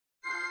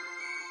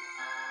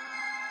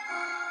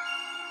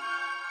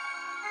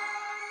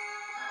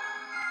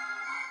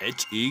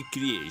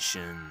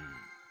H.ECreation.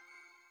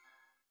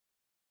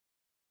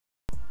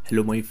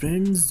 Hello my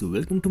friends,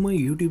 welcome to my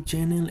YouTube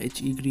channel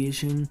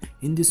H.ECreation.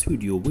 In this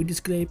video we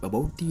describe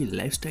about the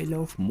lifestyle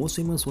of most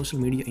famous social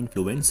media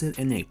influencer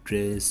and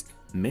actress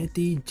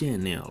Mayte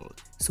Garcia.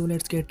 So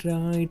let's get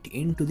right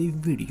into the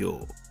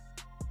video.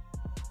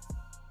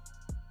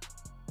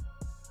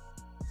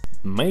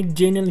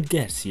 Mayte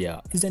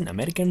Garcia is an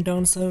American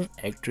dancer,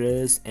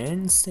 actress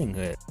and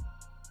singer.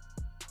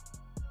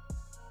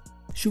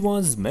 She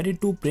was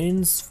married to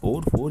Prince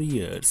for 4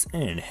 years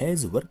and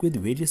has worked with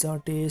various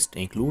artists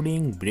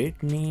including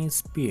Britney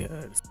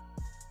Spears.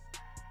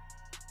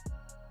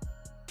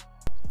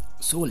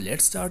 So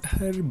let's start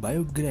her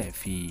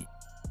biography.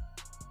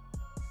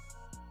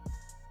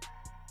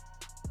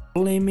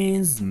 Her name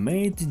is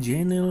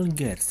Mayte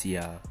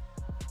Garcia.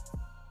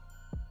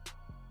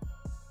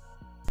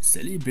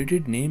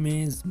 Celebrated name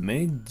is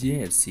Mayte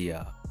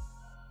Garcia.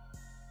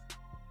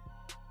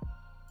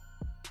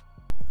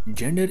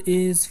 Gender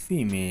is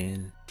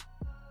female.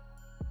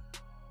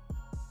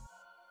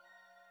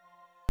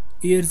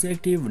 Years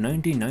active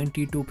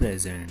 1990 to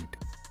present.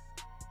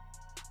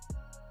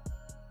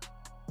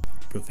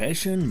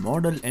 Profession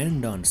model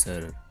and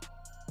dancer.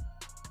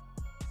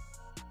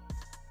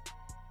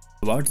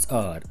 Awards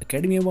are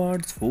Academy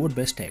Awards for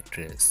Best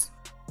Actress.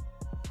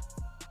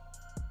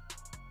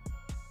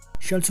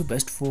 She also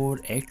best for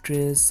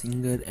actress,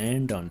 singer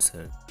and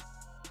dancer.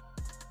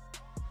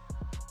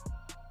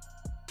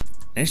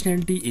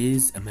 Nationality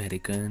is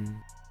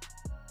American.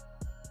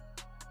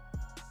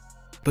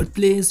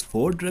 Birthplace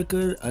Fort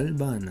Rucker,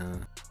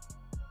 Alabama.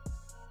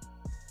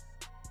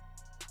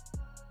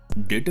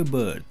 Date of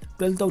birth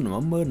 12th of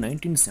November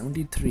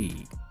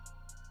 1973.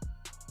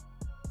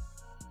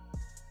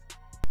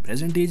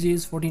 Present age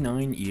is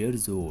 49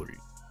 years old.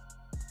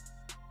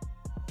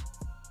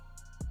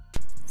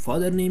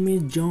 Father name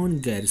is John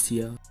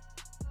Garcia.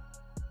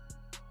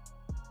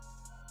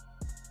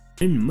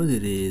 And mother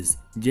is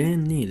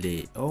Jan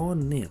Neely or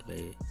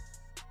Neely.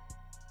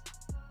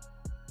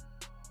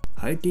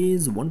 Height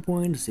is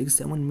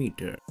 1.67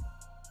 meter.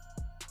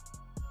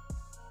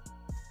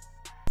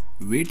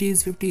 Weight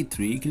is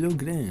 53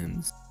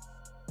 kilograms.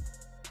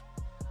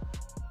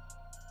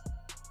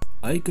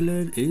 Eye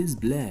color is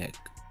black.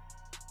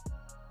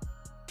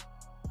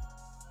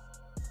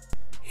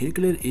 Hair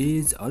color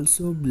is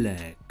also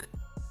black.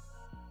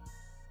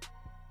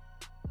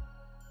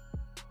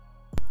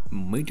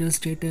 Marital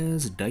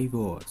status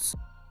divorce.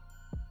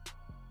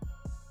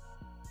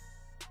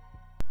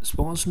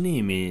 Spouse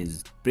name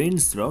is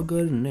Prince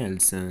Roger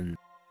Nelson.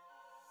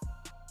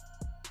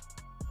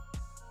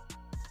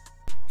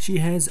 She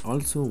has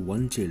also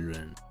 1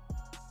 children.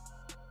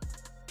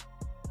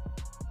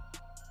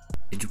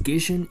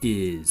 Education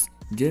is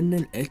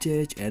General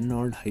H.H.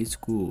 Arnold High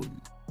School.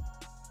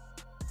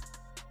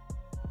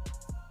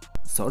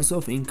 Source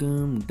of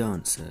income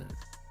dancer.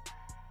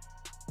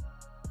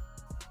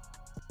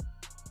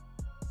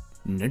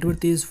 Net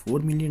worth is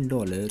 $4 million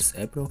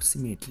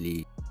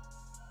approximately.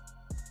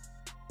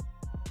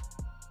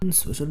 On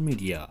social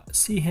media,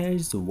 she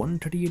has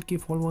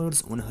 138k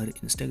followers on her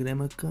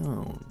Instagram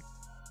account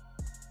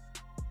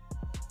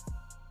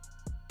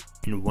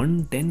and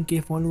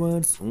 110k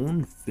followers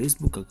on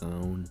Facebook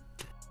account.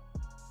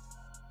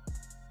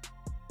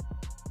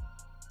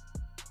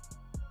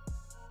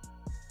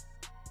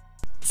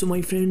 So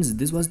my friends,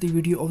 this was the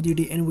video of the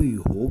day and we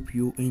hope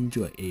you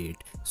enjoy it.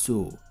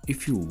 So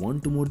if you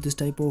want to more this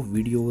type of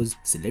videos,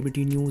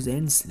 celebrity news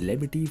and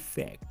celebrity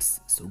facts,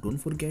 so don't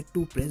forget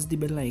to press the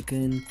bell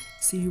icon.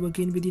 See you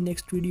again with the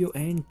next video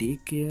and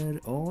take care.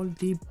 All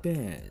the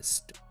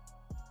best.